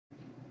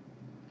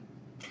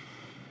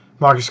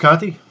Marcus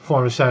Conte,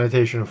 former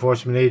Sanitation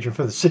Enforcement Agent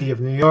for the City of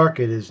New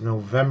York. It is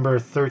November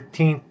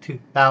 13th,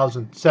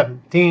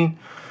 2017.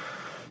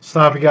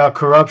 Stomping out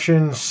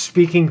corruption,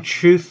 speaking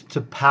truth to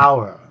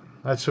power.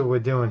 That's what we're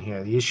doing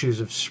here. The issues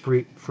of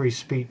free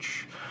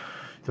speech,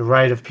 the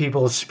right of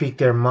people to speak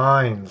their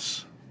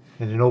minds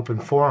in an open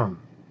forum.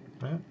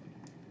 Right?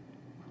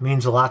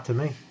 Means a lot to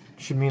me.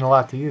 Should mean a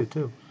lot to you,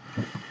 too.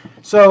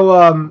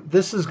 So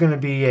this is going to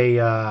be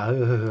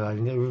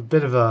a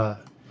bit of a...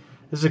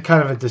 This is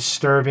kind of a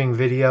disturbing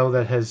video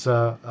that has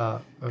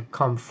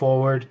come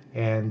forward,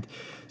 and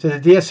so the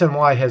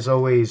DSNY has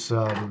always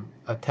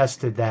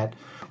attested that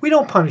we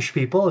don't punish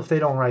people if they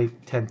don't write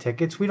 10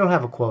 tickets. We don't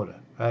have a quota,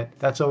 right?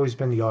 That's always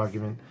been the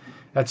argument.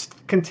 That's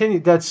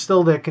continued. That's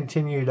still their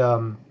continued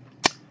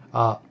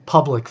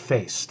public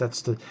face.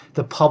 That's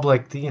the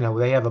public. You know,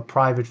 they have a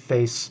private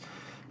face,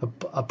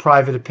 a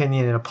private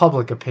opinion and a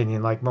public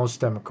opinion, like most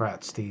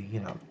Democrats.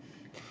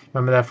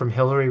 Remember that from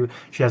Hillary?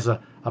 She has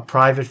a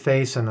private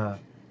face and a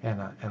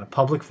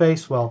public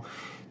face. Well,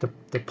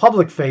 the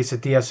public face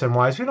at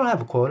DSNYs, we don't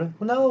have a quota.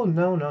 Well,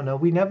 no.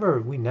 We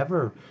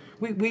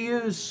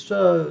use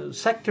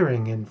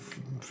sectoring and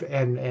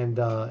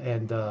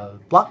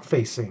block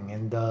facing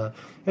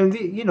and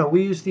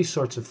we use these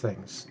sorts of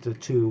things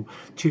to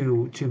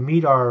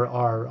meet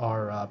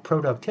our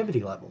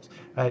productivity levels,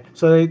 right?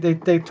 So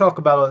they talk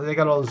about, they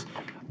got all those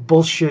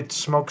bullshit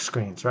smoke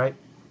screens, right?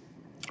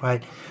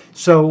 Right.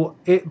 So,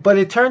 but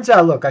it turns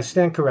out, look, I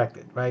stand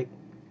corrected, right?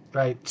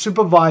 Right.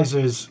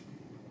 Supervisors,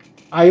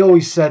 I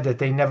always said that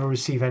they never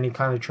receive any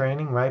kind of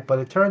training, right? But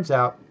it turns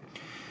out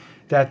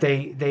that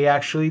they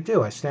actually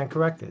do. I stand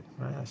corrected.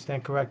 Right? I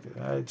stand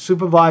corrected.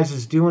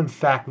 Supervisors do, in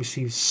fact,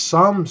 receive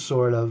some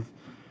sort of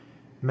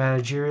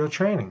managerial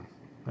training,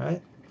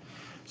 right?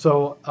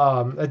 So,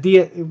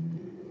 the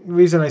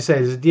reason I say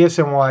this is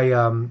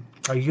DSNY,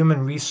 a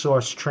human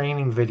resource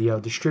training video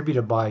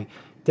distributed by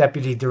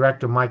Deputy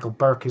Director Michael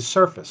Burke has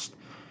surfaced.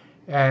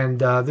 And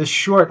this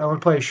short, I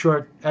want to play a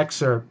short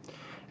excerpt,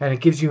 and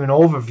it gives you an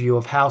overview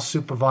of how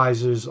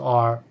supervisors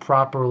are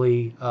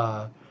properly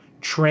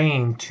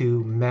trained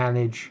to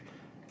manage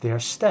their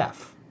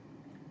staff.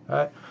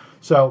 Right?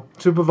 So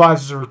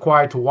supervisors are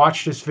required to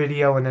watch this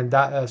video and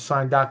then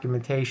sign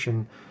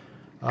documentation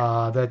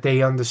that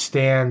they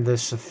understand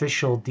this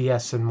official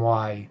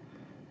DSNY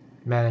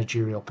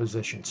managerial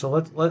position. So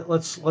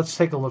let's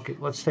take a look at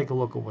what's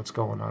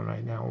going on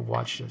right now. We'll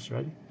watch this.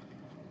 Ready?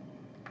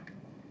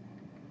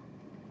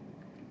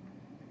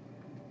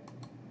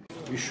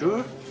 You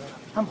sure?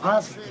 I'm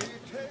positive.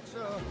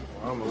 Well,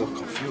 I'm a little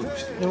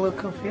confused. You're a little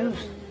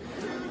confused?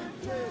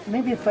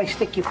 Maybe if I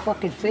stick your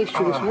fucking face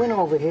through this window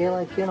over here,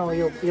 like,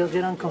 you'll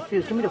get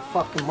unconfused. Give me the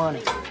fucking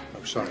money.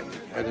 I'm sorry,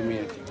 I didn't mean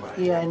anything by it.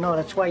 Yeah, I know.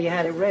 That's why you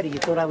had it ready. You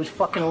thought I was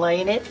fucking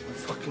laying it? My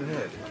fucking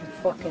head.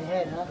 Your fucking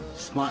head, huh?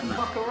 Smart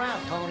enough. Fuck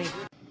around, Tony.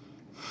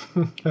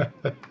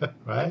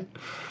 Right?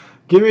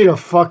 Give me the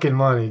fucking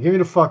money. Give me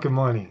the fucking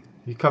money.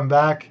 You come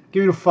back,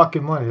 give me the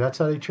fucking money. That's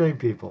how they train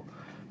people.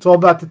 It's all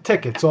about the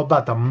ticket. It's all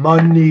about the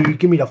money.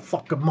 Give me the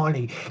fucking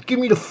money. Give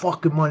me the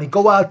fucking money.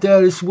 Go out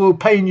there. This is what we're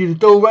paying you to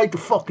do. Write the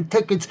fucking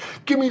tickets.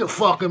 Give me the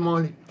fucking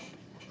money.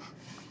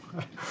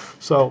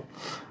 So,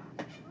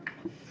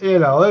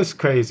 it's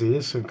crazy.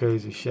 There's some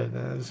crazy shit.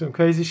 There's some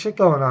crazy shit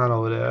going on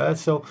over there. Right?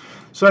 So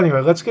anyway,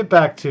 let's get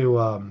back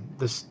to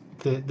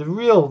the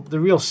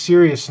real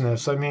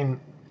seriousness. I mean,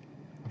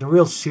 the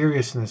real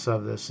seriousness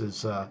of this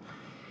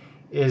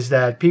is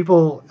that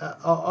people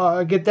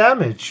get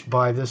damaged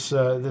by this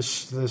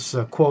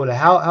quota.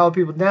 How are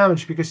people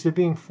damaged? Because they're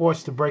being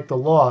forced to break the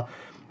law,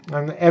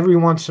 and every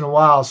once in a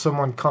while,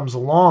 someone comes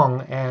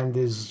along and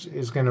is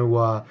not going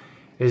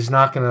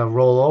to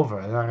roll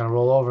over. They're not going to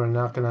roll over, and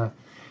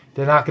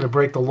they're not going to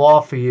break the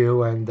law for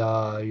you and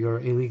your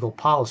illegal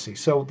policy.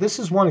 So this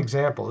is one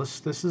example.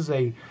 This is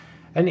an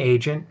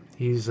agent.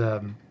 He's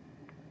I've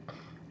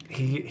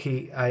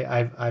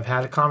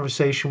had a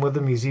conversation with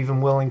him. He's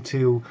even willing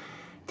to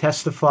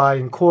testify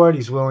in court.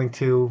 He's willing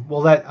to,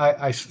 well, that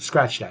I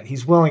scratch that.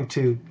 He's willing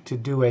to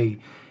do a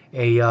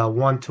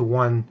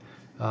one-to-one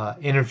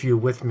interview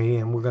with me,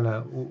 and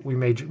we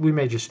may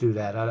just do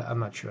that. I'm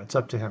not sure. It's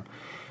up to him.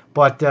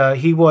 But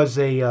he was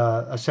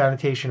a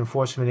sanitation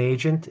enforcement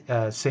agent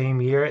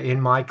same year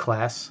in my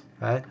class,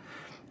 right?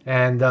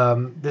 And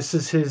this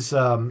is his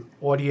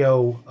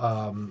audio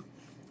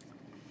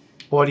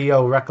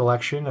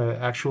recollection,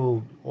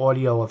 actual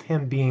audio of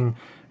him being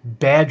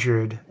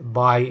badgered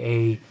by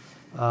a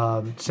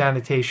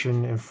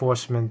sanitation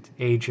enforcement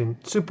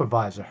agent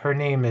supervisor. Her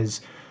name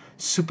is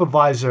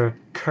Supervisor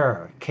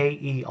Kerr,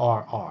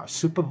 Kerr.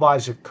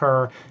 Supervisor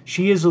Kerr.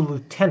 She is a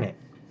lieutenant,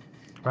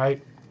 right?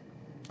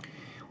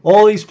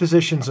 All these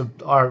positions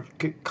are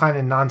kind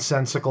of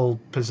nonsensical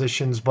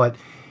positions, but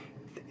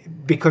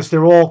because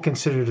they're all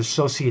considered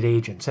associate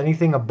agents.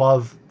 Anything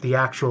above the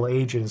actual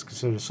agent is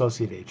considered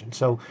associate agent.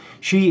 So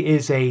she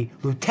is a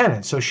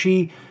lieutenant. So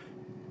she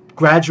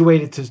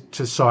graduated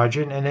to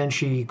sergeant, and then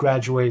she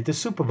graduated to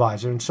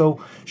supervisor, and so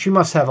she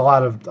must have a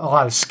lot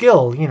of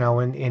skill,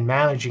 in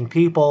managing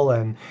people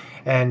and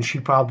and she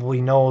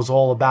probably knows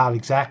all about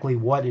exactly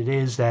what it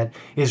is that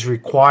is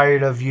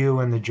required of you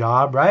in the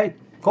job, right?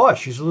 Of course,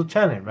 she's a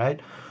lieutenant, right?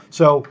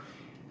 So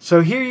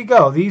here you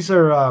go. These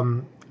are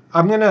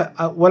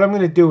what I'm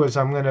gonna do is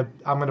I'm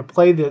gonna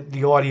play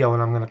the audio,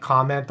 and I'm gonna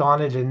comment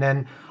on it, and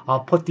then I'll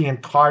put the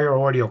entire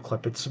audio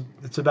clip. It's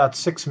about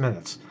 6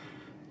 minutes,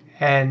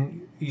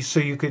 and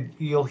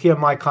you'll hear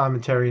my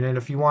commentary, and then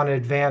if you want to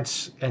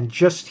advance and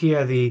just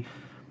hear the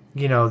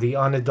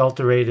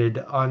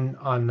unadulterated,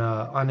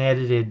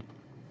 unedited,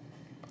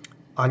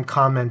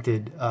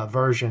 uncommented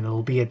version,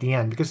 it'll be at the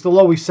end, because they'll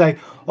always say,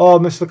 "Oh,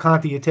 Mr.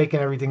 Conte, you're taking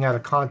everything out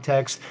of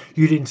context.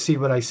 You didn't see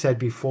what I said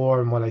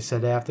before and what I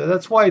said after."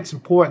 That's why it's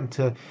important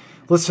to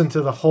listen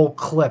to the whole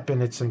clip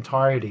in its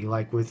entirety,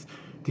 like with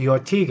the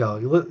Ortega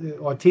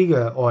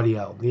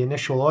audio, the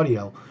initial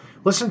audio.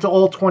 Listen to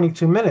all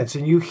 22 minutes,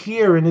 and you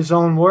hear in his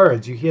own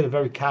words, you hear the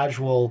very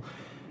casual,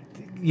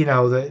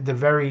 the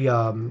very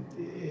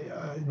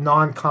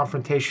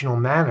non-confrontational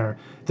manner,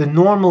 the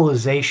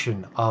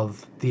normalization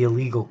of the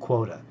illegal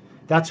quota.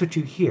 That's what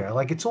you hear.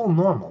 Like, it's all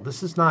normal.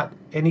 This is not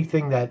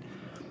anything that,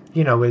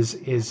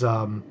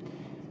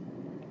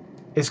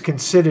 is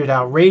considered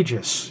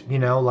outrageous,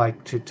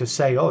 like to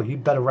say, "Oh, you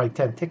better write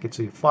 10 tickets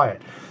or you're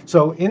fired."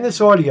 So in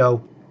this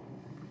audio,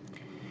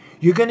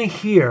 you're going to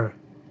hear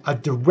a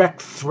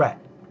direct threat,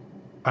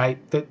 right?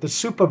 The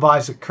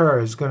supervisor, Kerr,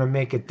 is going to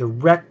make a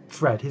direct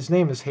threat. His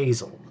name is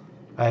Hazel,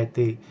 right?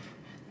 The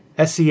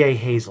SEA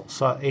Hazel,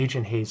 so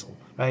Agent Hazel,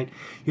 right?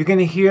 You're going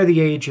to hear the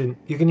agent,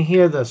 you're going to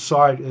hear the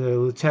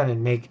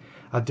lieutenant make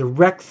a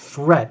direct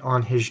threat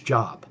on his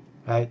job,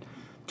 right?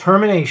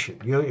 Termination.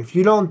 If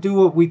you don't do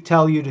what we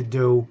tell you to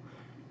do,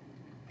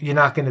 you're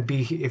not going to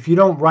be. If you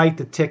don't write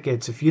the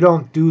tickets, if you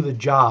don't do the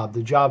job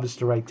is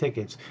to write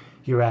tickets,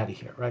 you're out of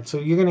here, right? So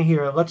you're going to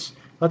hear it.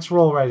 Let's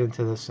roll right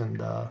into this,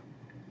 and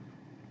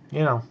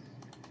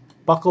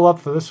buckle up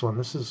for this one.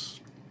 This is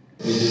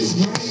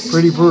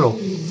pretty brutal.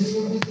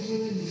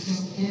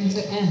 End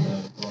to end.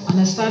 On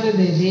a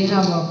Saturday, they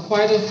have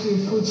quite a few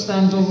food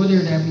stands over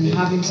there that be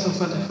having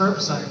stuff at the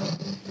curbside.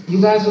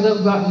 You guys would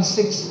have gotten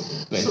 6.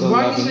 So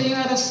right when you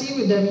had a C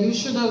with them, you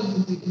should have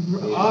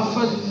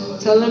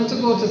tell them to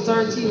go to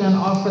 13 and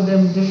offer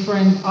them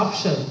different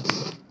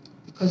options.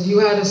 Because you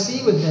had a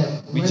C with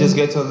them. We just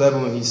get to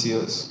 11 when he sees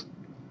us.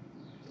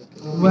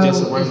 Well,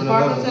 if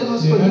part of 10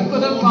 was good, you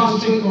could have gone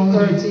to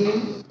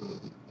 13.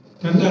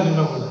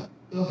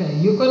 Okay,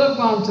 you could have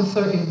gone to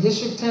 13.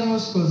 District 10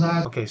 was schools.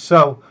 Okay,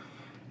 so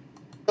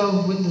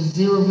with the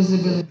zero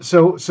visibility.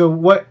 So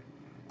what?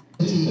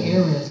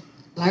 Areas.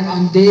 Like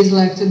on days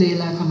like today,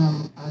 like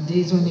on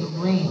days when it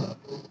rains.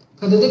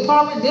 Because the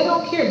department, they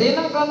don't care. They're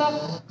not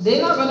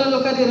gonna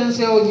look at it and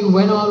say, "Oh, you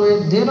went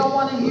already." They don't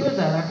want to hear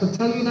that. I could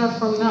tell you that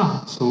from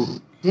now. So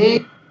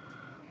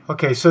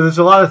okay, so there's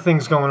a lot of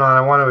things going on.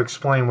 I want to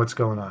explain what's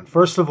going on.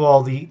 First of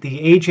all, the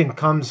agent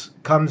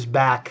comes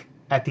back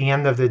at the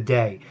end of the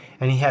day,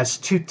 and he has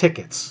 2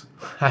 tickets.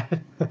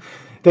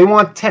 They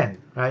want 10,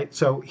 right?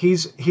 So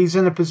he's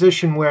in a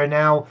position where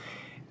now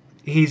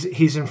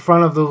he's in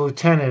front of the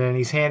lieutenant, and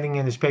he's handing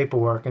in his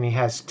paperwork, and he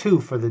has 2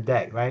 for the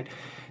day, right?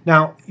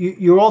 Now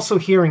you're also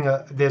hearing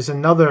there's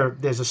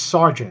a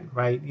sergeant,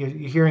 right? You're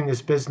hearing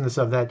this business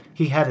of that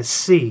he had a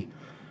C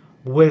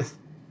with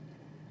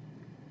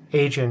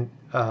Agent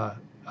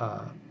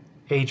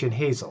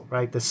Hazel,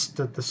 right? The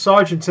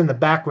sergeant's in the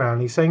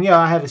background. He's saying, "Yeah,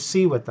 I had a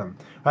C with them,"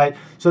 right?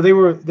 So they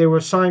were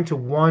assigned to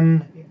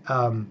one,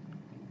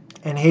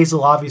 and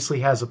Hazel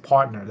obviously has a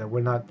partner that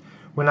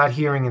we're not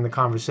hearing in the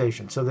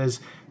conversation. So there's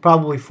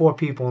probably 4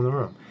 people in the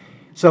room.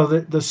 So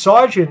the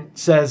sergeant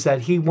says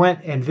that he went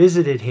and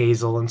visited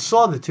Hazel and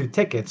saw the 2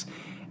 tickets,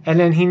 and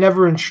then he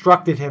never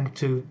instructed him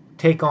to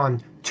take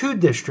on 2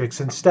 districts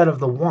instead of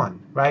the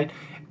 1, right?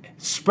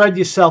 Spread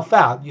yourself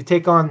out. You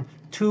take on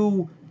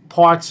 2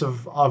 parts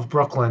of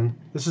Brooklyn.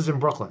 This is in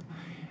Brooklyn,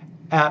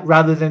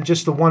 rather than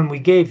just the 1 we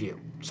gave you.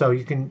 So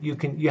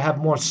you have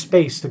more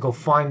space to go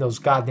find those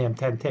goddamn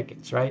 10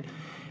 tickets, right?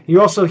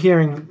 You're also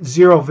hearing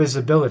zero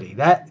visibility.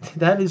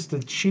 That is the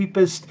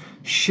cheapest,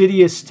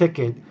 shittiest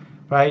ticket,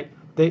 right?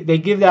 They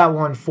give that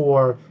one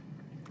for,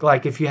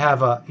 like, if you have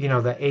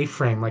the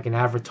A-frame, like an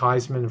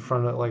advertisement in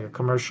front of, like, a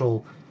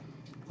commercial,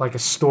 like a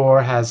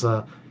store has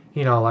a,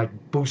 like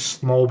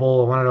Boost Mobile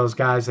or one of those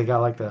guys. They got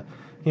like the,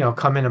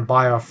 come in and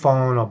buy our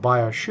phone or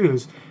buy our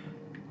shoes.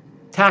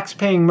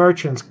 Tax-paying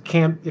merchants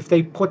can't, if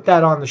they put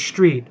that on the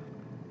street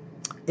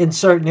in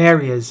certain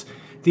areas,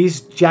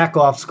 these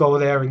jackoffs go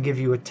there and give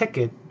you a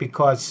ticket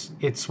because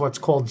it's what's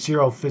called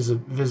zero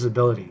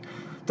visibility.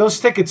 Those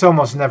tickets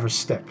almost never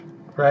stick,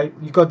 right?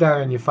 You go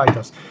down and you fight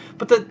those.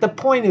 But the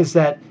point is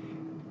that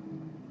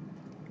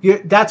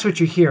that's what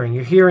you're hearing.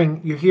 You're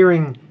hearing.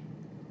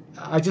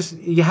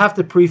 You have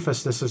to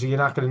preface this so you're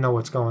not going to know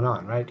what's going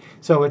on, right?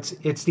 So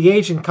it's the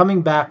agent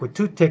coming back with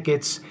 2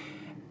 tickets,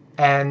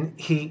 and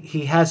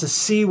he has a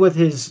C with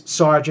his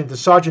sergeant. The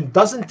sergeant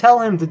doesn't tell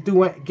him to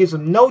do it, gives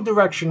him no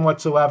direction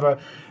whatsoever,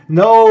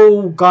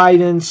 no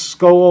guidance,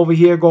 go over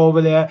here, go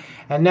over there,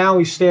 and now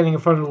he's standing in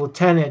front of the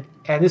lieutenant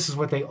And this is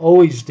what they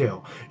always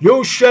do.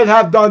 You should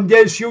have done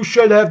this. You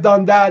should have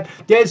done that.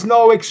 There's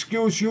no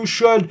excuse. You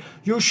should.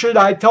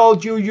 I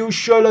told you. You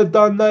should have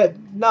done that.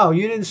 No,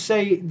 you didn't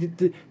say.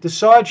 The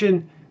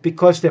sergeant,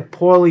 because they're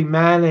poorly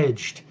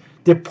managed.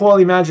 They're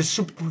poorly managed.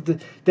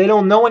 They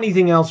don't know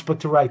anything else but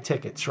to write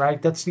tickets,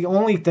 right? That's the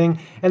only thing.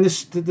 And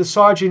the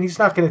sergeant, he's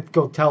not going to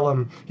go tell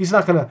them. He's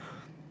not going to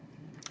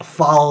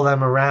follow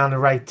them around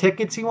and write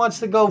tickets. He wants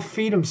to go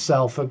feed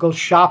himself or go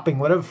shopping,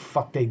 whatever the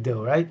fuck they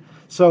do, right?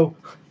 So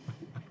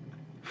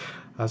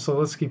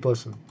let's keep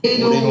listening. They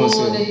don't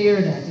want to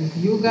hear that. If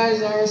you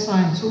guys are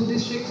assigned 2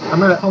 districts,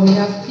 how we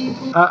have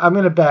people. I'm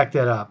gonna back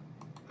that up.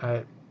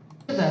 I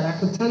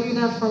could tell you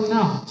that from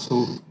now.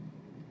 So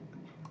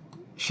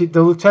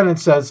the lieutenant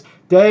says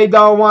they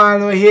don't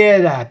want to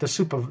hear that.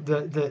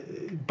 The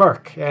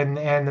Burke and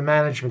the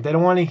management, they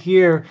don't want to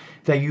hear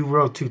that you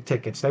wrote 2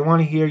 tickets. They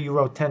want to hear you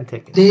wrote 10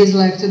 tickets. Days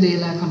like today,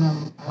 like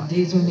on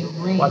days when it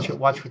rains.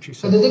 Watch what you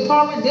say. So the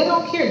department, they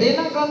don't care. They're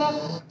not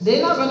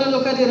gonna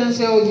look at it and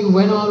say, "Oh, you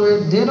went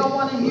already." They don't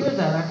want to hear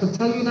that. I could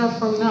tell you that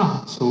from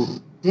now. So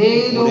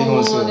they don't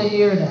want to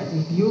hear that.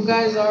 If you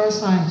guys are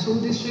assigned 2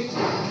 districts,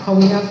 how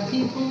we have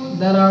people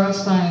that are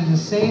assigned the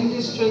same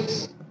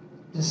districts,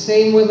 the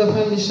same weather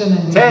condition,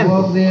 and they go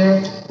up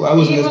there. Well, I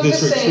was in this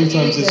district 3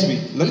 times this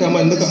week. Look at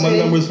my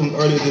numbers from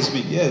earlier this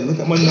week. Yeah, look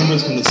at my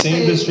numbers from the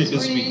same district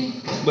this week.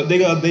 But they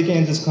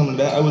can't just come to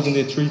that. I was in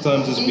there 3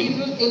 times this week.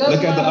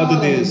 Look at the other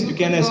days. You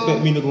can't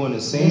expect me to go in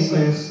the same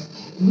place.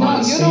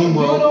 No, you don't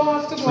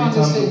have to go on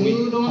the same.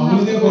 You don't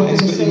have to go on the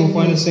same. You're gonna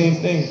find the same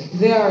thing.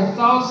 There are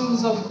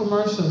thousands of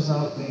commercials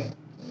out there.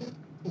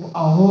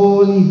 A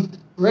whole heap.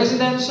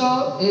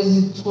 Residential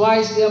is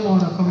twice the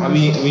amount of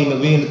commercials. We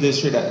in the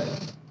district that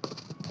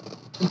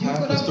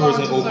half the stores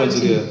ain't open to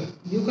there.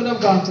 You could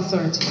have gone to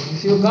 13.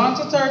 If you'd gone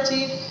to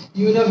 13,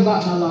 you would have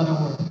gotten a lot of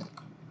work.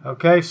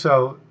 Okay,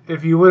 so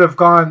if you would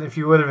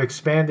have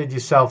expanded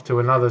yourself to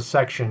another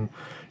section,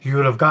 you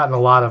would have gotten a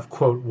lot of,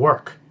 quote,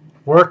 work.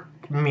 Work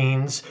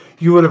means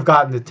you would have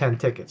gotten the 10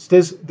 tickets.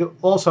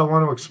 Also, I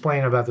want to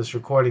explain about this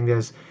recording.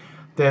 There's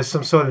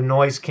some sort of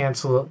noise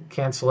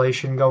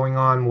cancellation going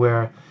on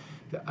where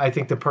I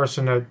think the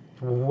person,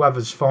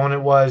 whoever's phone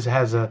it was,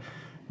 has a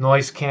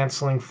noise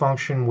canceling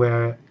function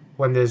where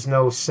when there's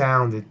no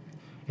sound,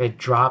 it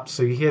drops.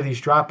 So you hear these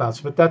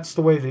dropouts. But that's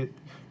the way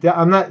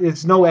that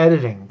it's no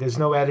editing. There's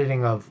no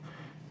editing of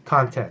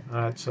content.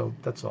 All right, so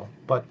that's all.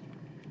 But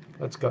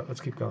let's go.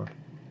 Let's keep going.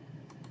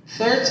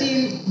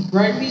 13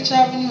 Bright Beach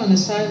Avenue on a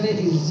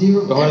Saturday is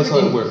 0. But how does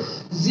it work?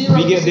 0.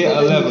 We get there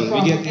at 11.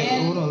 We get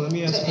there. Hold on, let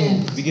me ask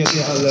you. We get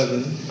there at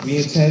 11. We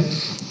in 10.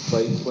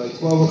 By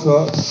 12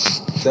 o'clock,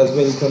 that's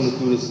when you come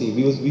through the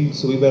scene.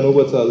 So we went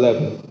over to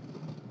 11.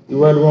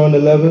 You right around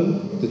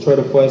 11 to try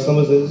to find some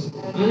of this.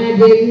 And I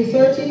gave you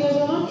 13 as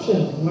an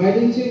option. Why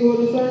didn't you go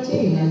to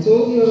 13? I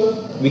told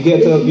you. We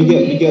get to 11.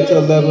 We get to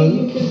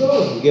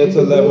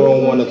 11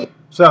 on 1 o'clock.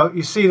 So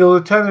you see, the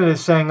lieutenant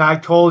is saying, I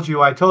told you,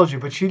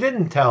 but she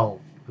didn't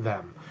tell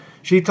them.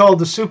 She told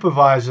the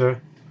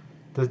supervisor,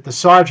 the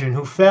sergeant,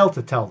 who failed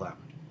to tell them.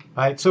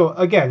 Right? So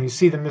again, you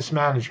see the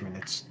mismanagement.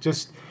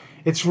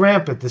 It's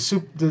rampant. The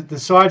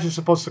sergeant's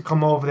supposed to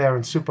come over there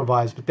and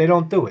supervise, but they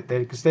don't do it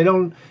because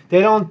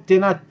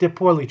they're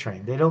poorly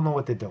trained. They don't know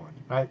what they're doing.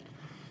 Right?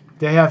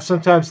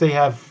 Sometimes they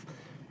have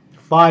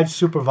 5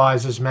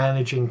 supervisors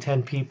managing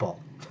 10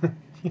 people.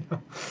 You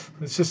know,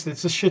 it's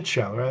a shit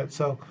show, right?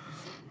 So.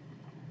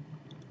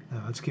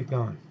 Let's keep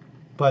going.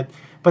 But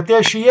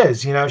there she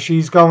is. You know,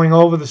 she's going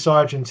over the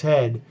sergeant's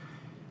head,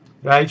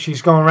 right?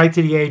 She's going right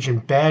to the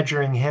agent,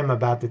 badgering him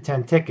about the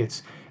 10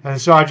 tickets. And the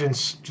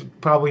sergeant's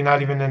probably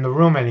not even in the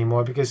room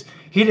anymore because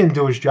he didn't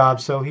do his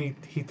job, so he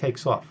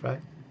takes off,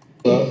 right?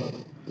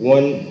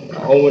 1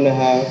 hour and a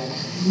half,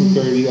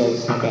 2:30, we gotta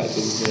come back to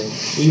this game.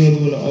 What are you gonna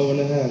do in an hour and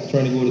a half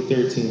trying to go to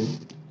 13?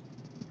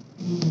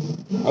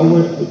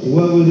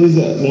 Whoever it is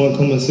that want to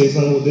come and say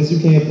something with this, you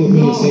can't put me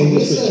in the same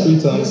district 3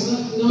 times.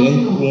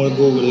 Then you want to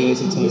go over there at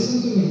a time.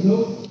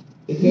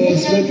 They can't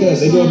expect that.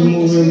 They gotta be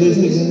more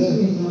realistic than that.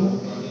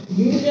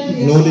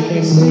 No, they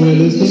can't be more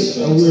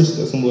realistic. I wish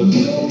that's some work.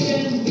 You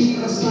can be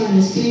assigned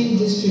the same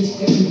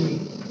districts every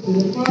week. The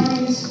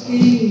department is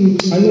paying you.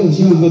 I know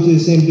you can go to the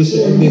same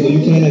district every day, but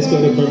you can't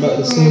expect to bring back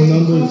the same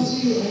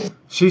numbers.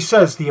 She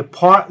says the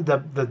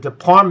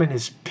department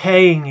is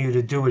paying you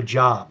to do a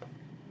job.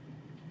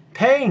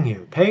 Paying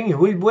you.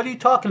 What are you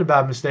talking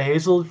about, Mr.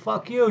 Hazel?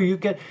 Fuck you.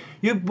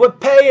 We're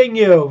paying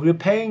you. We're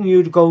paying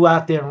you to go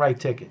out there and write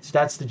tickets.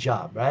 That's the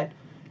job, right?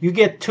 You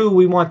get 2,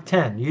 we want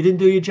 10. You didn't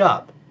do your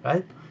job,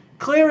 right?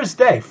 Clear as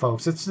day,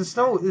 folks. This is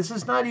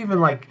not even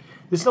like,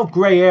 there's no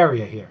gray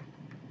area here.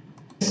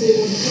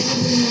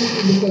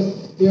 Because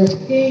they're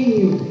paying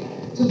you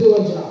to do a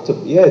job.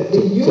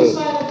 You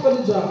sign up for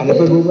the job. And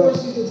if I go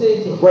back, you to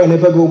take it. Right, and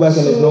if I go back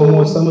and there's no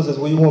more summers, that's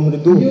what you want me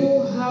to do. You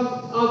have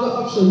other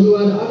options. You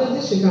are the other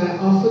district. I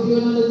offered you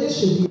another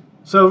district.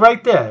 So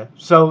right there.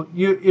 So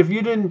if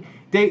you didn't,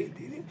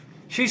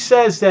 She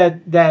says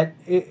that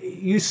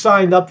you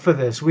signed up for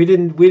this.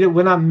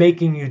 We're not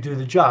making you do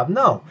the job.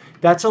 No,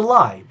 that's a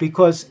lie,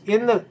 because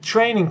in the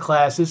training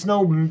class there's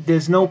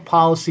no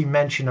policy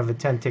mention of a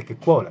 10-ticket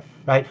quota,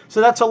 right?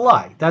 So that's a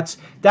lie. That's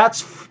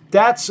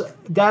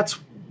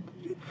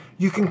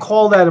you can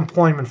call that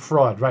employment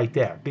fraud right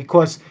there,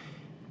 because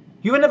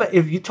you would never.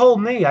 If you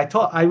told me,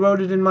 I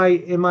wrote it in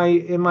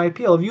my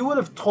appeal. If you would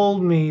have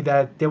told me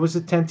that there was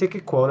a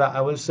 10-ticket quota,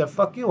 I would have said,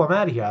 "Fuck you, I'm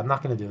out of here. I'm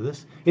not going to do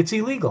this. It's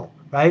illegal,"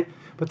 right?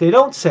 But they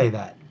don't say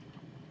that,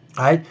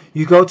 right?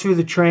 You go through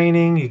the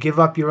training, you give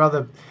up your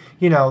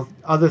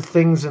other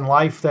things in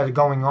life that are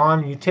going on,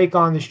 and you take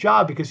on this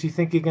job because you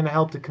think you're going to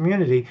help the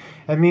community.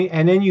 And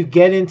then you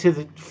get into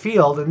the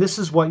field, and this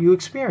is what you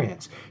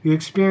experience. You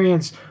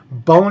experience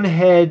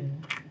bonehead,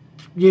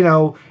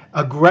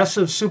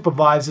 aggressive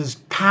supervisors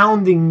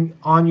pounding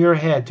on your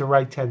head to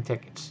write 10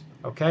 tickets,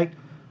 okay?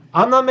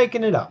 I'm not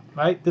making it up,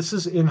 right? This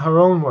is in her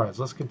own words.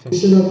 Let's continue.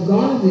 You should have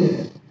gone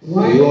there.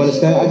 Why You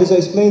understand? I just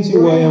explained to you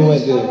why I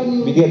went there.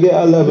 We get there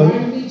at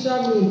 11.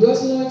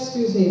 There's no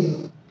excuse,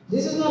 Hazel.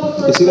 This is not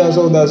the first. You see, that's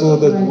all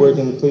that work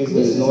in the place.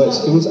 There's no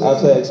excuse.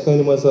 After I explain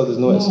to myself, there's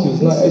no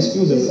excuse. Not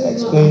excuses,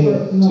 explaining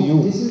to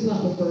you. This is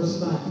not the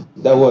first time.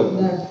 That what?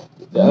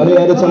 The only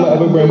other time I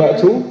ever bring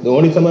back two? The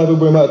only time I ever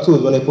bring back two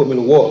is when they put me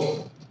to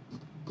walk.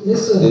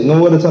 Listen. There's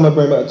no other time I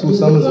bring back two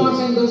summonses. The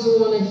department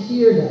doesn't want to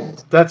hear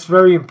that. That's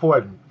very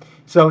important.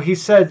 So he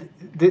said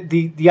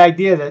the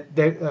idea that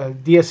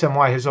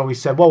DSNY has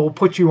always said, well, we'll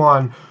put you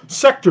on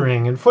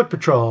sectoring and foot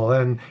patrol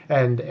and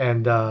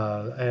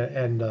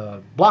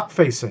block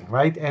facing,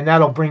 right? And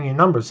that'll bring your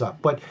numbers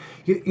up. But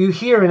you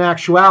hear in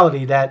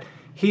actuality that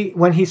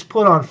when he's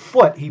put on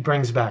foot, he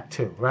brings back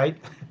two, right?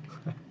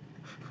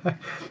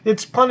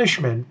 It's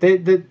punishment.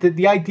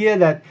 The idea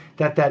that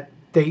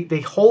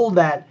they hold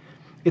that.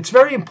 It's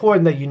very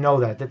important that you know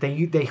that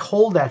they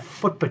hold that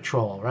foot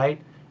patrol,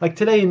 right? Like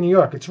today in New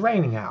York, it's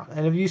raining out,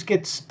 and if you just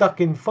get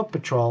stuck in foot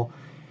patrol,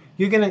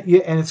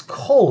 and it's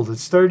cold.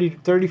 It's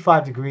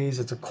 35 degrees.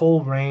 It's a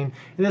cold rain,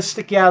 and they'll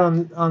stick you out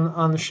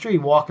on the street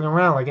walking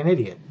around like an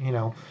idiot,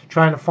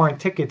 trying to find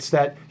tickets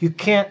that you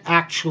can't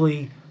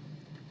actually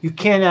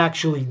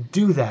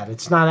do that.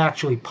 It's not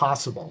actually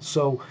possible.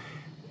 So,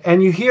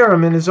 and you hear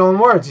him in his own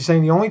words. He's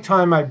saying the only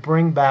time I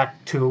bring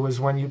back two is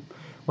when you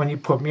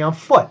put me on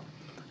foot.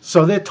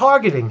 So they're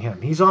targeting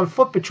him. He's on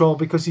foot patrol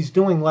because he's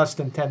doing less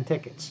than 10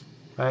 tickets.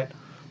 Right,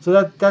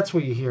 so that's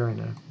what you hear in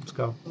there. Let's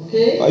go.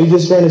 Okay. Are you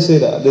just trying to say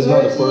that this is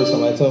not the first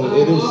time I tell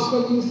you it is? I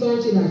offered you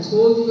 13. I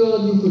told you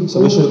all you could.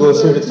 So we should go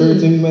straight to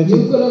 13. You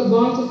mentioned. You could have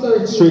gone to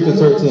 13. Straight to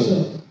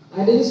 13.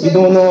 I didn't say. We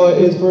don't know how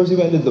it is first. We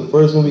went to the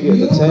first one. We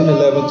get to 10,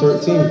 11,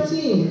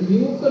 13.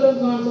 You could have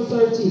gone to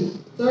 13.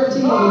 13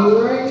 is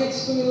right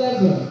next to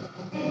 11.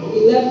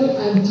 11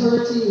 and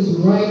 13 is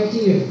right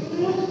here.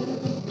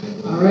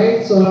 All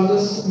right. So I'm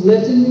just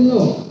letting you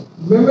know.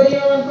 Remember,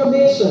 you're on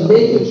probation.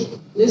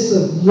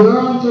 Listen, you're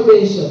on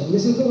probation.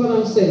 Listen to what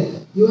I'm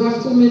saying. You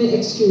have too many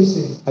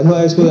excuses. I know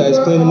I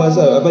explain to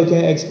myself. If I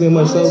can't explain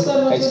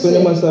myself,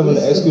 explaining myself and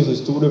the excuse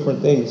is two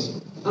different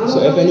things.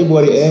 So if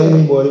anybody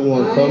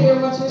want to come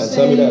and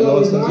tell me that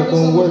nonsense, it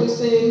don't work.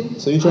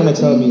 So you're trying to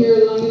tell me.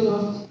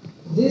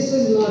 This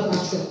is not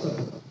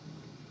acceptable.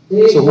 So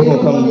who's going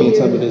to come to me and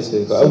tell me this?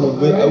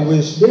 I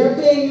wish. They're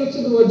paying you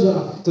to do a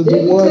job. To they do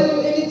can what? tell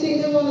you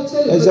anything they want to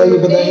tell you. Exactly,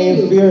 but that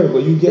ain't fair.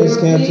 But you guys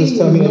can't just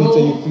tell me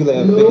anything you feel like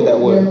I'm thinking that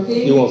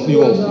way. You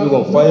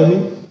gonna fire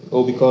me?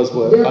 Or because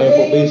what? I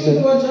am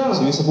probation.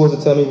 So you're supposed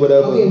to tell me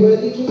whatever. Okay,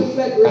 well it will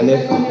reflect on your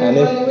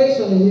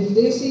evaluation. And if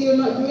they see you're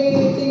not doing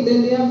anything,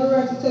 then they have the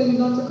right to tell you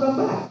not to come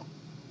back.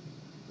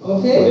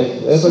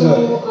 Okay? If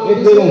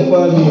they don't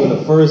fire me in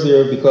the first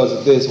year because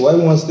of this, why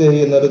want to stay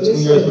here another 2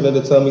 years for them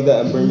to tell me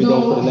that and bring me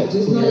down for the next 2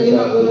 years? You're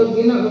not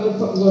going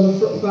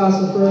to pass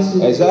the first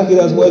year. Exactly,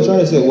 that's what I'm trying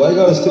to say. Why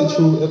gotta stick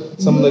through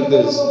something like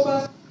this?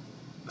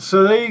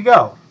 So there you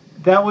go.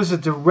 That was a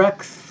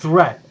direct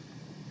threat,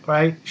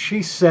 right?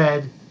 She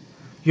said,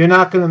 you're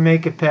not going to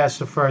make it past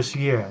the first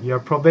year. You're a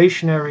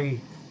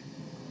probationary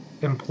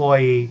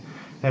employee.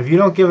 And if you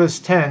don't give us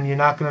 10, you're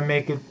not going to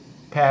make it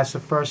past the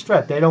first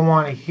threat. They don't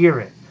want to hear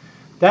it.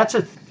 That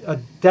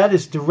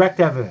is direct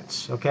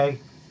evidence, okay?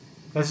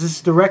 This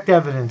is direct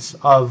evidence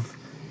of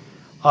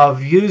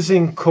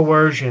using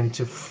coercion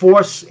to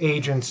force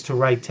agents to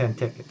write 10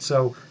 tickets.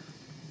 So,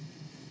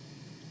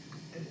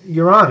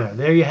 Your Honor,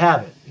 there you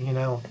have it.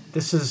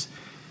 This is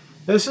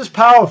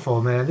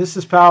powerful, man. This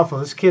is powerful.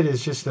 This kid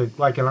is just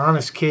like an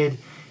honest kid.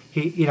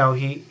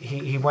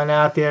 He went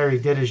out there, he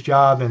did his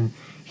job, and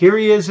here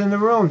he is in the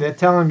room. They're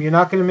telling him, you're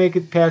not going to make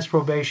it past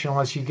probation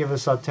unless you give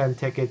us our 10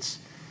 tickets.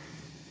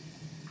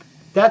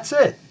 That's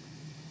it.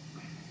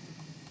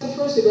 But I'm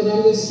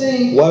just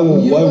saying, why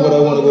would I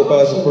want to go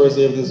past the first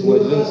year if this is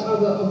what it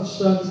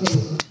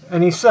is?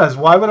 And he says,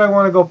 why would I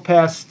want to go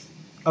past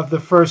of the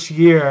first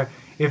year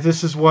if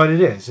this is what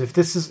it is?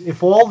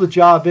 If all the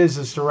job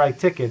is to write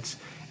tickets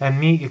and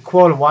meet your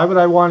quota, why would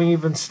I want to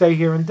even stay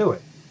here and do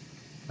it?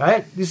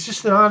 Right? He's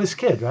just an honest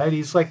kid, right?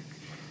 He's like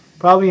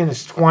probably in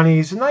his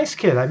 20s. A nice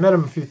kid. I met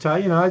him a few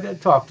times. You know, I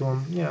talked to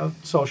him. You know,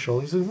 social.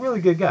 He's a really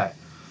good guy.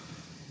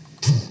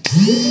 That's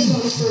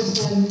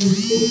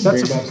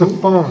the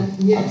phone. I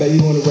bet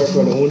you want to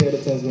record the only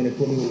other times when they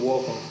put me to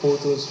walk on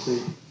Quota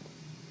Street.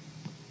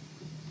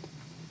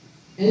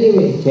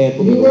 Anyway,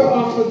 you were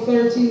offered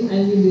 13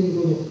 and you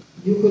didn't go.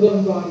 You could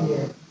have gone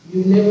there.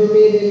 You never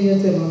made any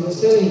attempt. I'm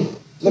just telling you.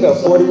 Look at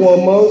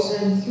 41 miles.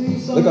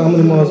 Look at how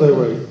many miles I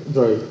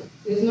drive.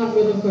 It's not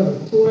going to cut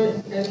it. 2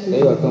 and 3.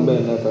 They gotta come back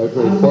now. I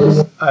drove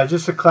 41.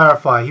 Just to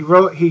clarify,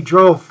 he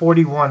drove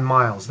 41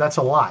 miles. That's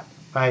a lot,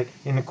 right?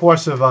 In the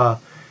course of a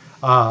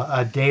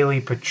daily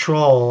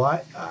patrol,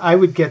 I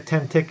would get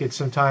 10 tickets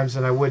sometimes,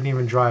 and I wouldn't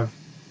even drive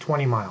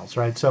 20 miles,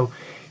 right? So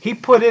he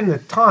put in the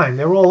time.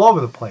 They were all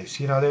over the place.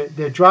 You know,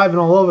 they're driving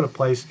all over the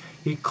place.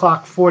 He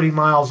clocked 40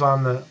 miles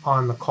on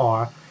the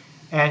car,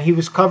 and he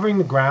was covering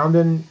the ground,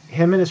 and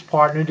him and his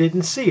partner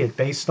didn't see it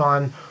based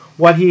on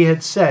what he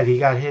had said. He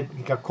got hit.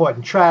 He got caught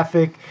in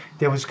traffic.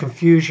 There was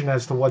confusion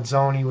as to what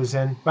zone he was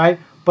in, right?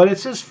 But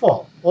it's his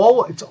fault.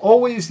 It's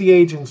always the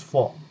agent's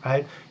fault,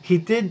 right? He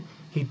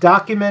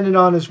documented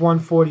on his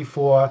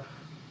 144.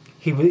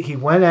 He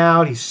went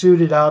out. He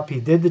suited up. He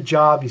did the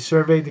job. He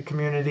surveyed the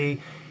community.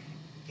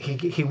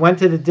 He went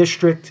to the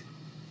district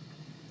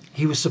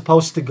he was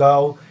supposed to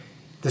go.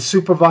 The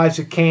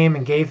supervisor came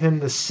and gave him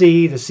the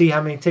C to see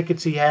how many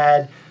tickets he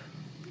had.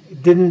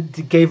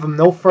 Gave him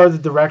no further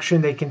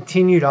direction. They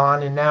continued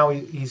on, and now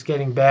he's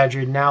getting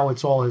badgered. Now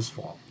it's all his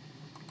fault.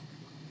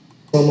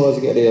 1 miles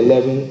to get there,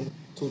 11,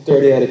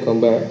 2:30 I had to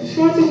come back.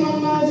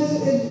 41 miles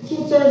is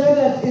 2/3 of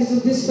that is the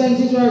distance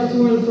you drive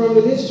to and from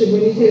the district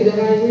when you take the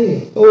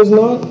highway. No, it's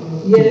not.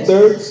 Yes.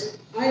 2/3.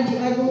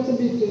 I go to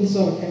Brooklyn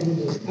South every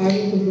day.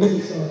 I go to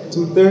Brooklyn South.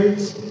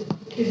 2/3.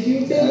 If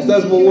you take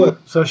That's for what?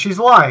 So she's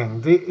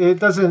lying.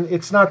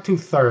 It's not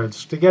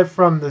 2/3. To get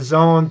from the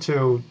zone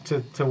to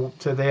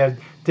their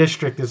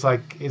district is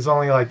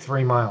only like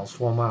 3 miles,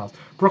 4 miles.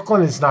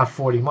 Brooklyn is not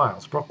 40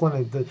 miles.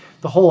 Brooklyn,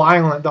 the whole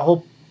island, the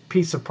whole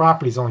piece of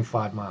property is only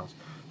 5 miles.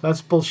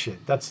 That's bullshit.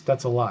 That's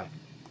a lie.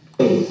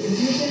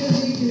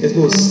 It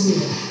goes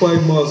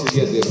 5 miles to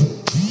get there,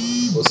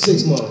 or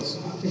 6 miles.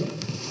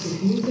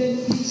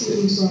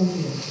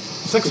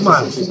 6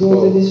 miles.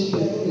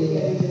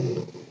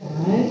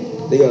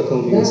 They gotta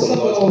come here with That's some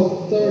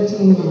about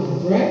 13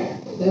 miles, right?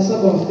 That's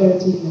about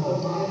 13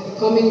 miles.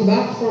 Coming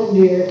back from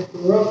there,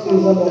 roughly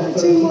is about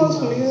 13 miles.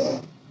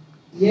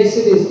 Yes,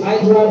 it is.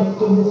 I drive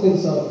to Brooklyn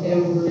South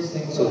every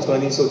single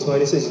day. So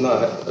 26 is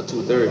not a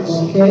 2/3.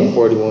 Okay.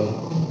 41.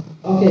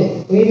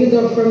 Okay, we ended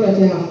up from that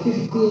you have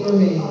 15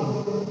 remaining.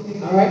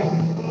 Alright?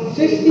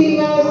 15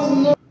 miles is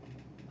no.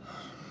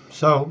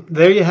 So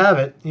there you have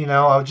it. You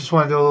know, I just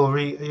want to do a little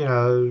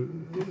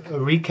a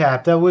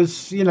recap. That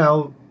was,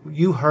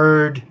 you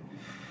heard,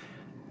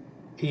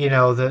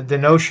 the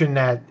notion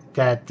that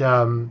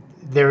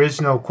there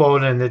is no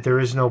quota and that there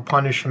is no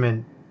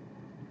punishment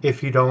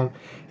if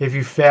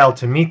you fail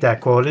to meet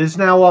that quota is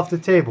now off the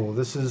table.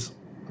 This is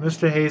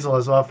Mr. Hazel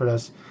has offered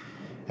us,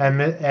 and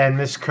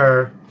Ms.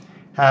 Kerr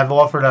have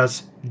offered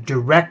us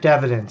direct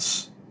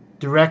evidence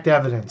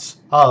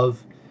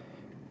of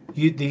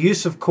the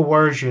use of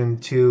coercion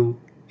to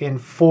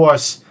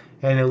enforce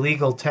an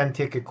illegal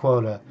 10-ticket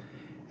quota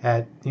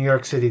at New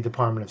York City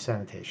Department of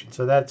Sanitation.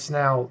 So that's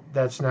now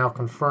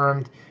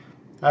confirmed.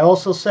 I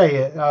also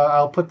say,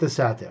 I'll put this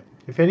out there.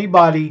 If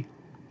anybody,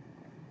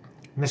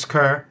 Ms.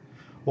 Kerr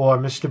or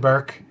Mr.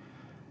 Burke,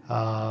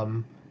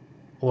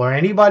 or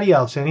anybody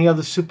else, any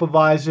other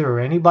supervisor or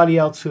anybody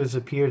else who has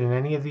appeared in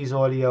any of these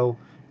audio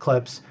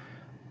clips,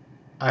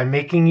 I'm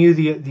making you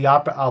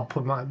I'll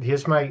put my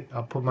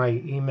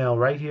email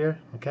right here.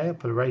 Okay, I'll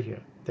put it right here.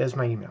 There's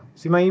my email.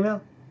 See my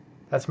email?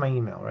 That's my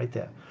email right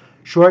there.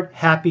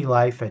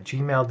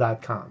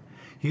 shorthappylife@gmail.com.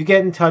 You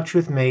get in touch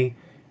with me,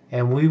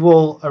 and we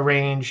will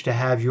arrange to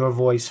have your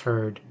voice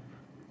heard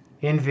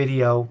in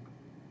video,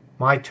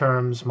 my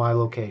terms, my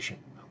location.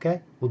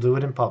 Okay? We'll do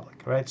it in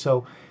public. Right?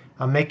 So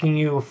I'm making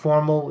you a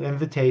formal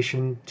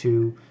invitation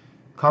to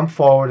come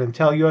forward and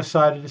tell your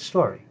side of the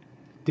story.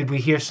 Did we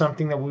hear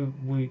something that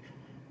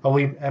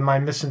am I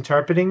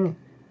misinterpreting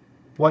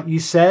what you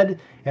said?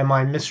 Am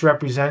I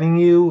misrepresenting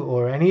you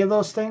or any of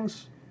those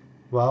things?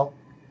 Well,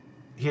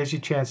 here's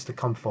your chance to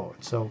come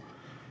forward. So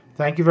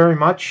thank you very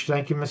much.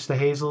 Thank you, Mr.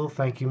 Hazel.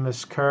 Thank you,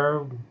 Ms.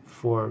 Kerr,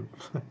 for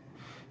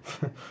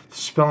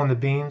spilling the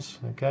beans.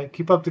 Okay,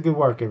 keep up the good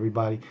work,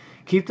 everybody.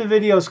 Keep the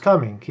videos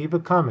coming. Keep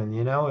it coming.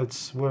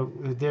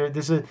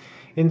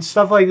 In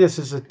stuff like this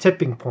is a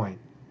tipping point.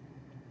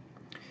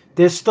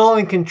 They're still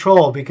in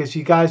control because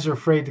you guys are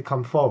afraid to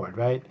come forward,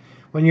 right?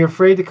 When you're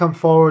afraid to come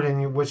forward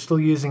and we're still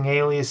using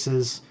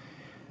aliases,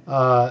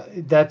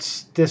 they're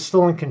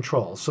still in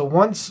control. So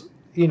once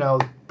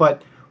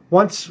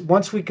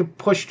we could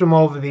push them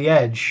over the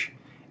edge,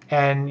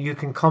 and you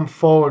can come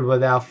forward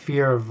without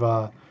fear of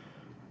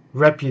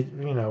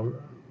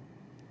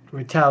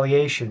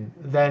retaliation,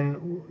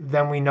 then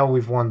we know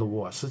we've won the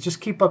war. So just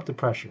keep up the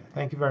pressure.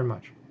 Thank you very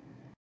much.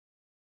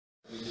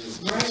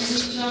 Right, you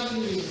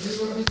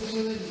were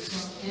visibility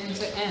from end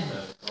to end.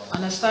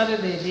 on a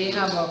Saturday, they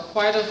have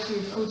quite a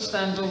few food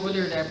stands over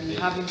there that be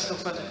having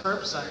stuff at the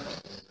curbside.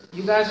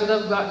 You guys would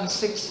have gotten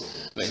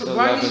 6. So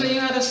right when you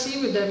had a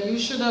C with them, you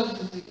should have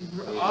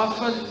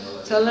offered,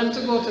 tell them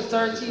to go to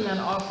 13 and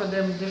offer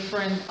them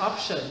different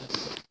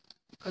options.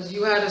 Because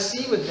you had a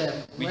C with them.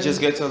 We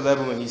just get to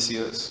 11 when he sees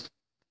us.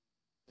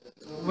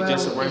 Well,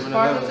 just if arrive in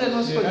part 11. of 10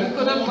 was full, you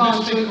could have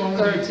gone to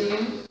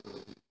 13.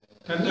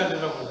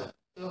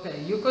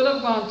 Okay, you could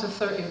have gone to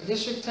 13. If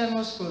District 10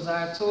 was closed,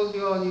 I told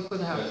you all you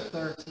could have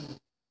 13.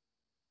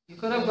 You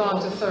could have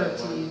gone to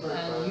 13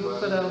 and you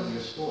could have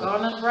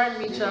gone on Bright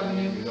Beach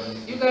Avenue.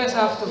 You guys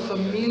have to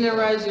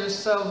familiarize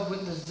yourself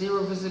with the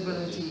zero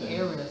visibility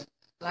areas.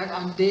 Like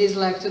on days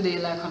like today,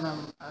 like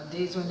on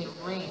days when it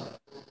rains.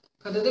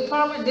 Because the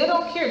department, they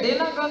don't care. They're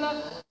not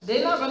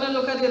gonna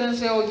look at it and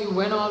say, oh, you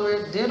went all the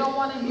way. They don't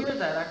want to hear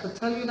that. I could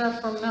tell you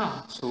that from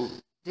now. So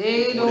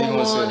they don't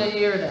want to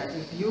hear that.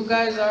 If you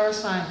guys are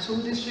assigned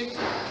 2 districts,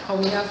 or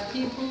we have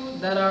people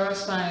that are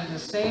assigned the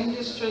same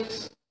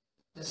districts,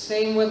 the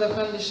same weather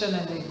condition,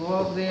 and they go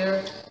up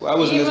there. Well, I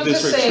was in this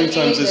district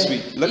 3 times this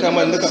week. Look at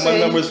my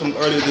numbers from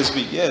earlier this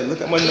week. Yeah, look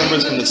at my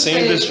numbers from the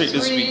same district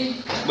this week.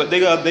 But they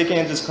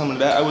can't just come to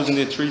that. I was in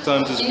there 3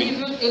 times this week.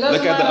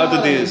 Look at the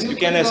other days. You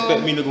can't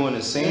expect me to go in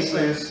the same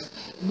place.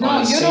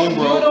 No, you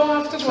don't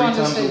have to go on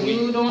the same.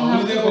 You don't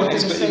have to go on the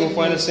same. You're gonna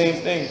find the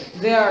same thing.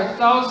 There are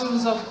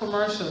thousands of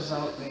commercials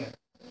out there.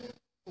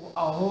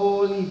 A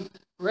whole heap.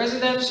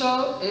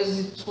 Residential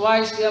is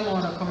twice the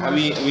amount of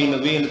commercials. We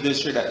in the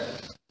district that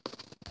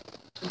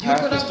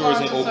half the stores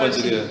ain't open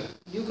today.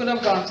 You could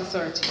have gone to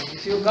 13.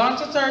 If you'd gone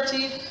to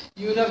 13,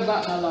 you would have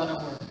gotten a lot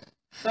of work.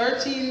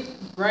 13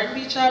 Bright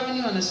Beach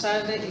Avenue on a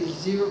Saturday is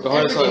 0.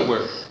 How does it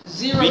work?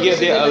 0. We get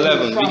there at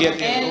 11. We get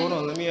there. Hold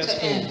on, let me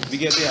explain. We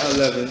get there at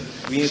 11.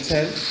 We in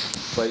 10.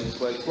 By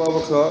 12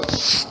 o'clock,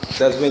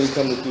 that's when you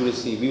come to do the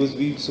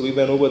C. So we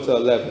went over to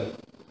 11.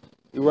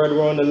 You right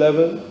around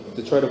 11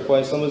 to try to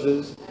find some of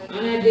this.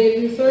 And I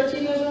gave you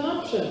 13 as an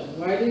option.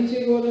 Why didn't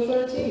you go to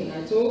 13?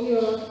 I told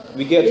you.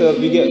 We get to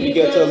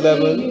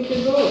 11. You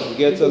can go. We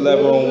get to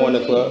 11 on 1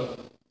 o'clock.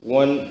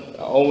 1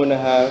 hour and a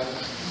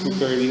half.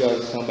 2:30, we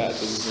gotta come back to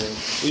this room.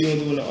 What are you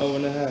gonna do in an hour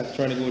and a half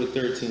trying to go to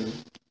 13?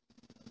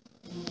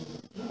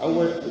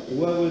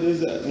 Whoever it is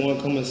that want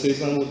to come and say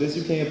something with this,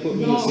 you can't put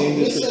me in the same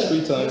district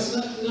 3 times.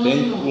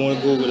 Then you want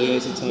to go over there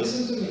every time.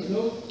 Listen to me.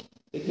 No.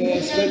 They can't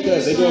expect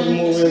that. They gotta be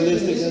more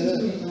realistic than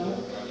that.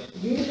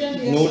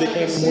 No, they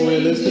can't be more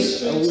realistic.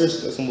 I wish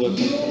that someone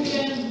You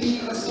can be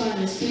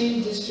assigned the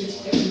same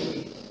districts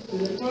every day. The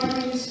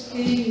department is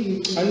paying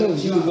you. I know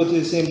you can go to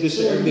the same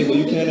district every day, but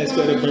you can't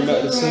expect to bring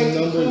back the same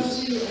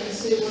numbers.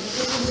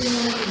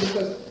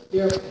 Because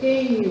they're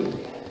paying you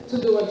to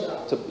do a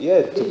job. You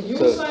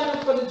sign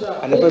up for the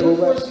job. And if I go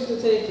back, force you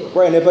to take it.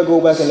 Right, and if I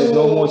go back and there's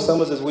no more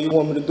summers, that's what you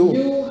want me to do.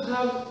 You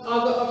have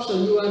other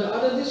options. You had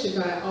other district.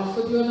 I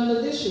offered you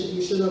another district.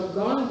 You should have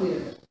gone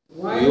there.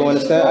 Why you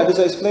understand? I just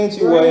explained to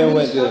you why I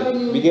went there.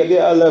 We get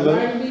there at 11.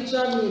 Bright Beach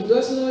Avenue.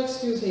 There's no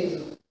excuse,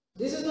 Hazel.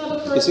 This is not the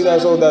first. You see,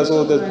 that's all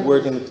that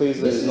work in the place.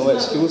 There's no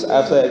excuse.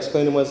 After I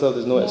explain to myself,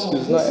 there's no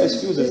excuse. Not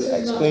excuse. It's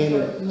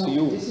explaining to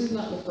you. This is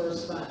not the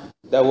first time.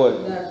 That what?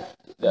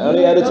 The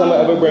only other time I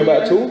ever bring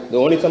back 2. The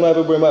only time I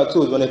ever bring back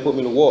 2 is when they put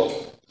me to walk.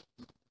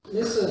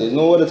 Listen. There's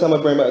no other time I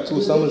bring back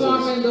 2 summers. The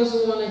department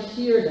doesn't want to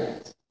hear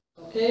that.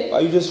 Okay?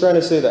 Are you just trying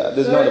to say that?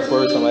 This is not the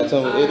first time I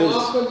tell you it is. I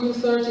offered you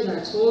 13.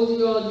 I told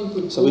you all you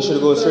could. So we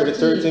should go straight to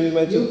 13.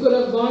 You could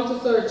have gone to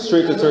 13.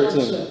 Straight to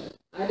 13.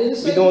 I didn't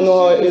say we don't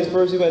know how it is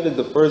first. We went to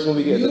the first one.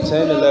 We get to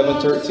 10,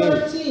 11,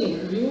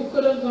 13. You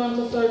could have gone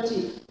to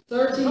 13.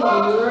 13 is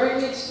right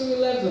next to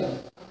 11.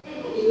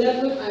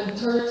 11 and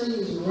 13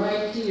 is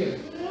right here.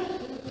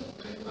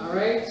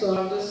 Alright, so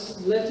I'm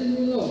just letting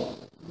you know.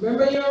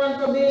 Remember, you're on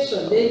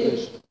probation.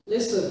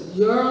 Listen,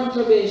 you're on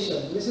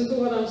probation. Listen to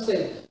what I'm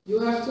saying. You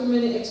have too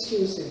many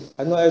excuses.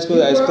 I know I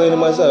explain to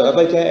myself.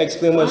 If I can't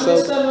explain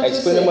myself,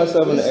 explaining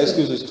myself and the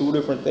excuse is 2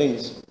 different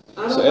things.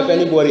 So if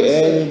anybody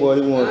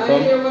want to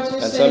come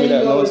and tell me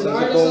that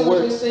nonsense, it don't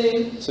work.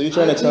 So you're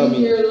trying to tell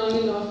me.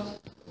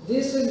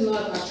 This is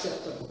not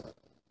acceptable.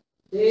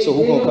 So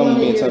who gonna come to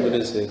me and tell me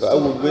this thing?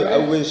 I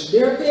wish.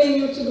 They're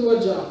paying you to do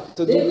a job.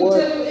 To they do can what?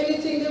 tell you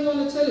anything they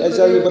want to tell you.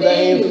 Exactly, but that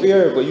ain't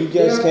fair. But you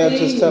guys can't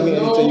just tell me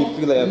anything you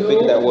feel like and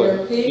think that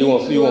what? You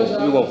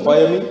gonna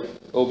fire me?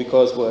 Oh,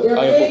 because what?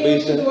 I am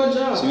probation.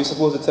 So you're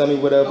supposed to tell me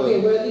whatever. Okay,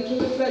 well it can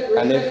reflect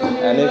on your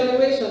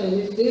evaluation. And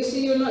if they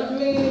see you're not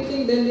doing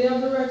anything, then they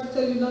have the right to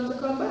tell you not to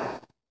come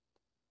back.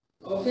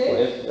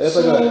 Okay? If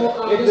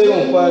they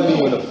don't fire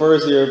me in the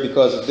first year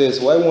because of this,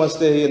 why won't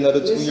stay here another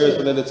 2 years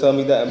for them to tell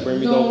me that and bring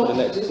me down for the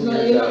next 2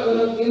 years? You're not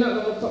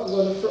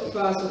going to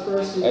pass the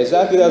first year.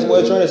 Exactly, that's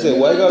what I'm trying to say.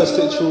 Why gotta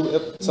sit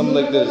through something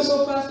like this?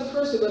 You're not going to go past the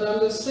first year, but I'm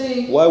just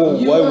saying. Why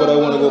would I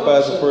want to go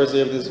past the first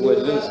year if this is what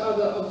it is?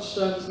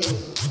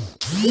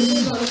 This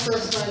is not the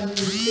first time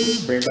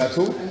you bring back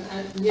 2?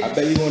 Yes. I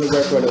bet you want to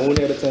record the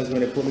only other times when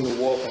they put me to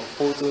walk on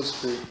Quota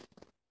Street.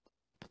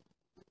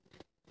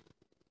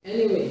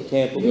 Anyway,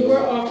 you were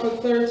offered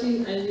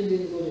 13 and you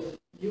didn't go there.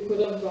 You could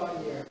have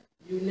gone there.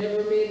 You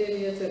never made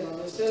any attempt. I'm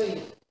just telling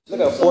you. Look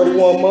at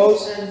 41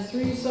 miles. And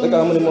 3 Look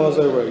how many miles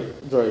I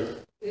drive.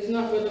 It's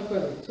not going to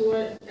cut it. 2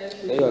 and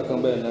 3. They gotta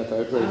come back now.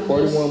 I drove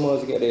 41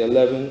 miles to get there.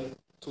 11,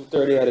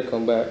 2:30 I had to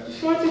come back.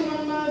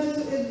 41 miles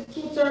is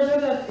 2/3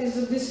 of that is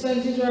the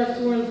distance you drive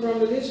to and from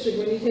the district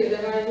when you take the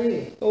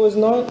highway. No, it's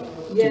not.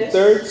 Yes.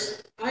 2/3.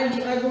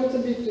 I go to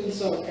Bigton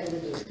South every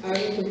day. I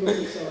need to go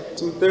to South.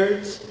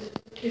 2/3.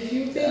 If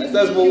you take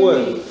That's about what?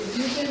 if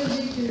you take the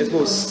DQ, It's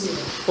about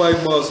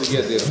 5 miles to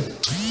get there.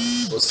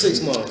 Or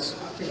 6 miles.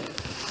 okay.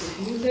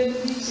 If you take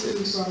the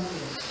DQ from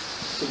here,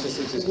 6 and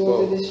 6 is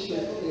go to 12. the street,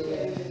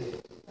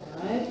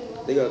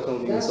 alright? They gotta come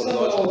with That's some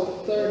knowledge.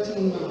 about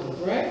 13 miles,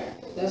 right?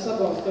 That's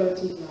about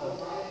 13 miles.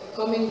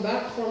 Coming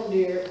back from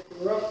there,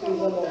 roughly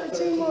is about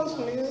 13 miles.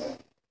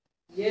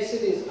 Yes,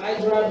 it is. I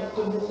drive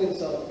to Brooklyn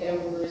South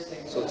every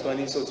single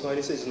time. So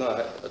 26 is not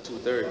a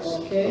 2/3.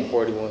 Okay.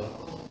 41.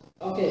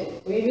 Okay,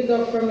 when you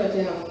deduct from that,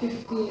 you have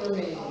 15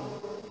 remaining.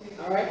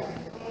 Alright?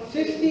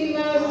 15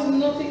 miles is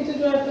nothing to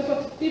drive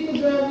to. People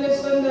drive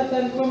less than that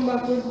and come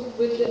back with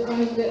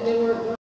the, they were